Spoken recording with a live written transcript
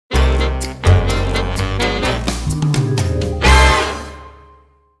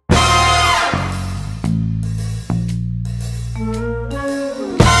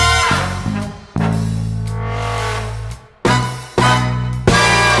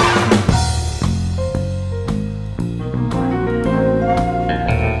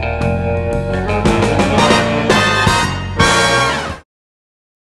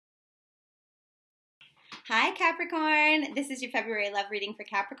This is your February love reading for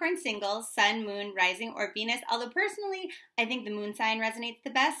Capricorn singles, Sun, Moon, Rising, or Venus. Although personally, I think the moon sign resonates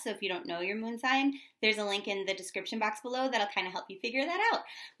the best. So if you don't know your moon sign, there's a link in the description box below that'll kind of help you figure that out.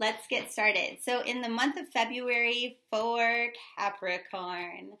 Let's get started. So in the month of February for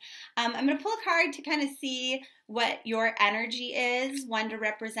Capricorn, I'm going to pull a card to kind of see what your energy is, one to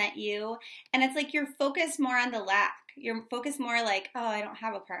represent you. And it's like you're focused more on the lack. You're focused more like, oh, I don't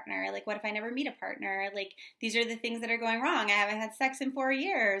have a partner. Like, what if I never meet a partner? Like, these are the things that are going wrong. I haven't had sex in 4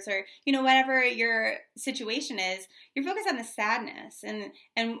 years, or, you know, whatever your situation is. You're focused on the sadness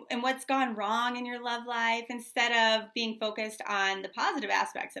and what's gone wrong in your love life instead of being focused on the positive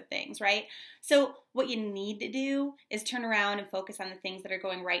aspects of things, right? So what you need to do is turn around and focus on the things that are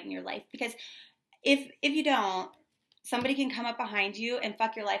going right in your life, because if you don't, somebody can come up behind you and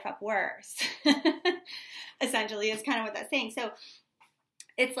fuck your life up worse. Essentially, is kind of what that's saying. So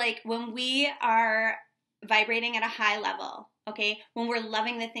it's like when we are vibrating at a high level, okay, when we're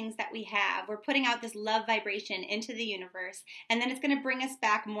loving the things that we have, we're putting out this love vibration into the universe, and then it's going to bring us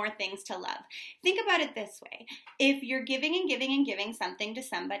back more things to love. Think about it this way. If you're giving and giving and giving something to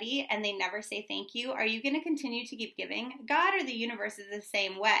somebody and they never say thank you, are you going to continue to keep giving? God or the universe is the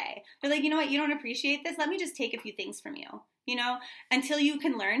same way. They're like, you know what, you don't appreciate this? Let me just take a few things from you. You know, until you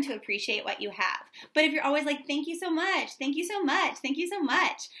can learn to appreciate what you have. But if you're always like, thank you so much, thank you so much, thank you so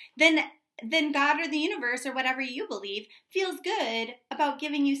much, then God or the universe or whatever you believe feels good about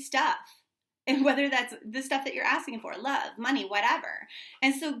giving you stuff. And whether that's the stuff that you're asking for, love, money, whatever.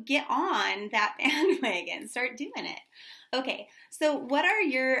 And so get on that bandwagon, start doing it. Okay, so what are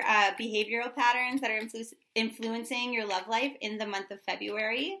your behavioral patterns that are influencing your love life in the month of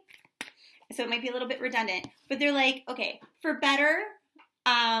February? So it might be a little bit redundant, but they're like, okay, for better,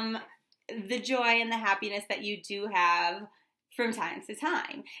 the joy and the happiness that you do have from time to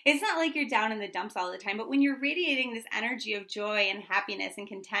time. It's not like you're down in the dumps all the time, but when you're radiating this energy of joy and happiness and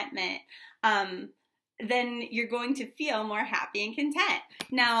contentment, then you're going to feel more happy and content.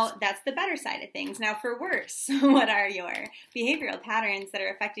 Now, that's the better side of things. Now, for worse, what are your behavioral patterns that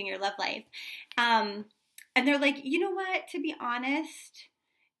are affecting your love life? And they're like, you know what, to be honest,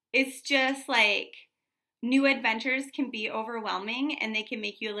 it's just like new adventures can be overwhelming and they can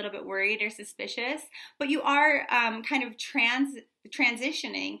make you a little bit worried or suspicious, but you are kind of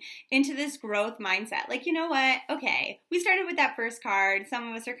transitioning into this growth mindset. Like, you know what? Okay, we started with that first card. Some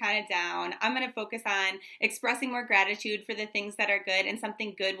of us are kind of down. I'm going to focus on expressing more gratitude for the things that are good, and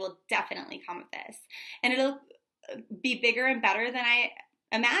something good will definitely come of this. And it'll be bigger and better than I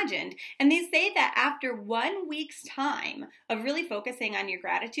imagined. And they say that after 1 week's time of really focusing on your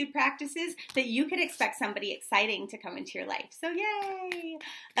gratitude practices, that you could expect somebody exciting to come into your life. So yay!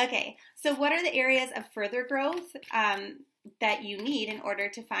 Okay, so what are the areas of further growth that you need in order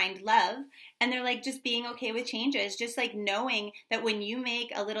to find love? And they're like, just being okay with changes, just like knowing that when you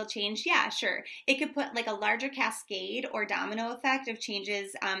make a little change, yeah, sure, it could put like a larger cascade or domino effect of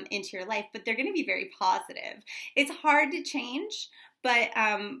changes into your life, but they're going to be very positive. It's hard to change, but,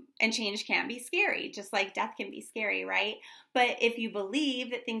 and change can be scary, just like death can be scary, right? But if you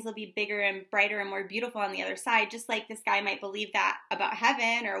believe that things will be bigger and brighter and more beautiful on the other side, just like this guy might believe that about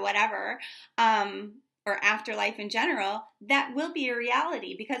heaven or whatever, or afterlife in general, that will be a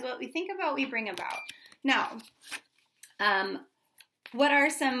reality, because what we think about, we bring about. Now, what are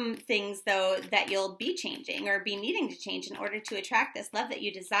some things, though, that you'll be changing or be needing to change in order to attract this love that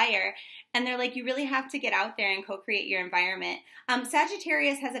you desire? And they're like, you really have to get out there and co-create your environment.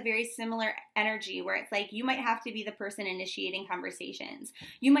 Sagittarius has a very similar energy where it's like you might have to be the person initiating conversations.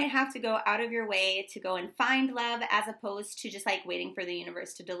 You might have to go out of your way to go and find love, as opposed to just like waiting for the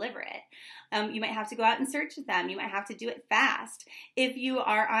universe to deliver it. You might have to go out and search with them. You might have to do it fast. If you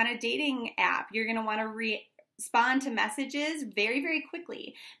are on a dating app, you're going to want to respond to messages very, very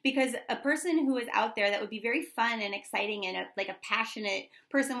quickly, because a person who is out there that would be very fun and exciting and like a passionate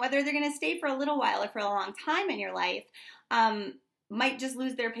person, whether they're going to stay for a little while or for a long time in your life, might just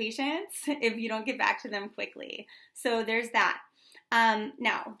lose their patience if you don't get back to them quickly. So there's that.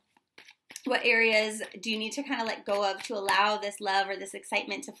 Now, what areas do you need to kind of let go of to allow this love or this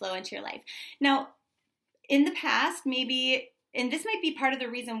excitement to flow into your life? Now, in the past, maybe, and this might be part of the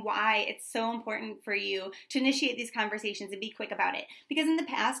reason why it's so important for you to initiate these conversations and be quick about it. Because in the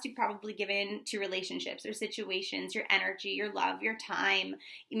past, you've probably given to relationships or situations your energy, your love, your time,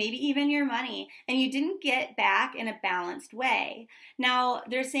 maybe even your money, and you didn't get back in a balanced way. Now,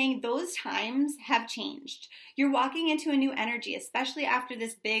 they're saying those times have changed. You're walking into a new energy, especially after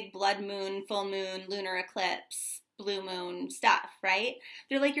this big blood moon, full moon, lunar eclipse, blue moon stuff, right?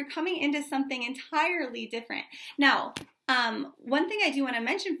 They're like, you're coming into something entirely different. Now, one thing I do want to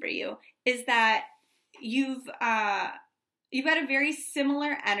mention for you is that you've you've got a very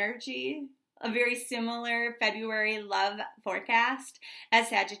similar energy, a very similar February love forecast as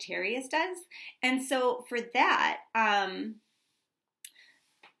Sagittarius does. And so for that,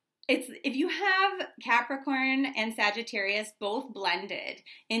 if you have Capricorn and Sagittarius both blended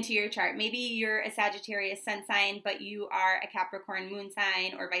into your chart, maybe you're a Sagittarius sun sign, but you are a Capricorn moon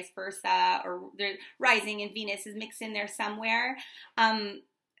sign, or vice versa, or the rising and Venus is mixed in there somewhere,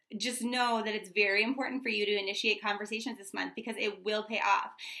 just know that it's very important for you to initiate conversations this month because it will pay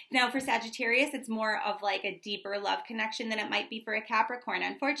off. Now, for Sagittarius, it's more of like a deeper love connection than it might be for a Capricorn,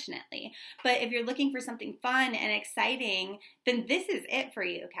 unfortunately. But if you're looking for something fun and exciting, then this is it for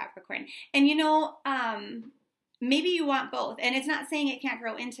you, Capricorn. And you know, maybe you want both. And it's not saying it can't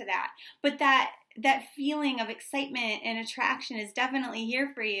grow into that, but that feeling of excitement and attraction is definitely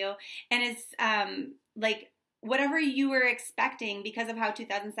here for you. And it's like, whatever you were expecting because of how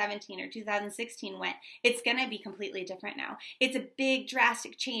 2017 or 2016 went, it's going to be completely different now. It's a big,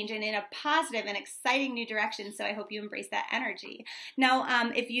 drastic change and in a positive and exciting new direction, so I hope you embrace that energy.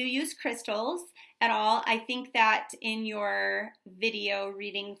 Now, if you use crystals at all, I think that in your video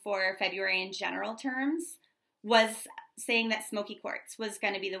reading for February in general terms was saying that smoky quartz was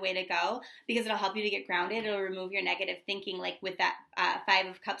going to be the way to go because it'll help you to get grounded. It'll remove your negative thinking, like with that Five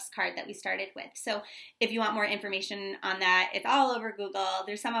of Cups card that we started with. So if you want more information on that, it's all over Google.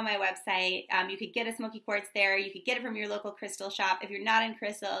 There's some on my website. You could get a smoky quartz there. You could get it from your local crystal shop. If you're not in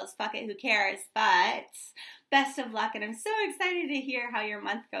crystals, fuck it, who cares? But best of luck, and I'm so excited to hear how your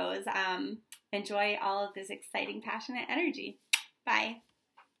month goes. Enjoy all of this exciting, passionate energy. Bye.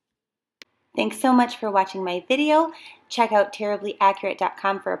 Thanks so much for watching my video. Check out tarot-blee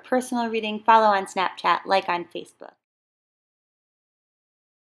accurate.com for a personal reading. Follow on Snapchat, like on Facebook.